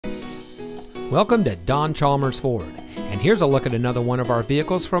Welcome to Don Chalmers Ford, and here's a look at another one of our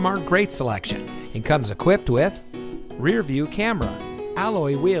vehicles from our great selection. It comes equipped with rear view camera,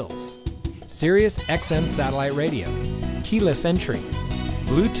 alloy wheels, Sirius XM satellite radio, keyless entry,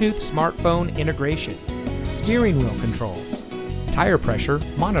 Bluetooth smartphone integration, steering wheel controls, tire pressure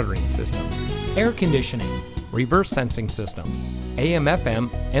monitoring system, air conditioning, reverse sensing system, AM/FM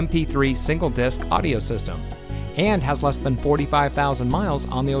MP3 single disc audio system, and has less than 45,000 miles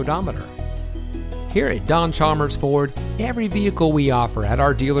on the odometer. Here at Don Chalmers Ford, every vehicle we offer at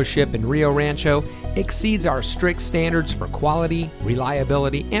our dealership in Rio Rancho exceeds our strict standards for quality,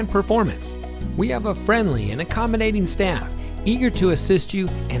 reliability, and performance. We have a friendly and accommodating staff, eager to assist you,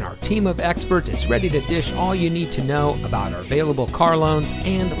 and our team of experts is ready to dish all you need to know about our available car loans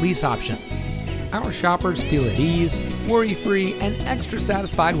and lease options. Our shoppers feel at ease, worry-free, and extra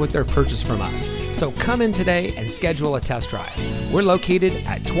satisfied with their purchase from us. So come in today and schedule a test drive. We're located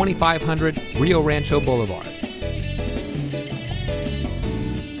at 2500 Rio Rancho Boulevard.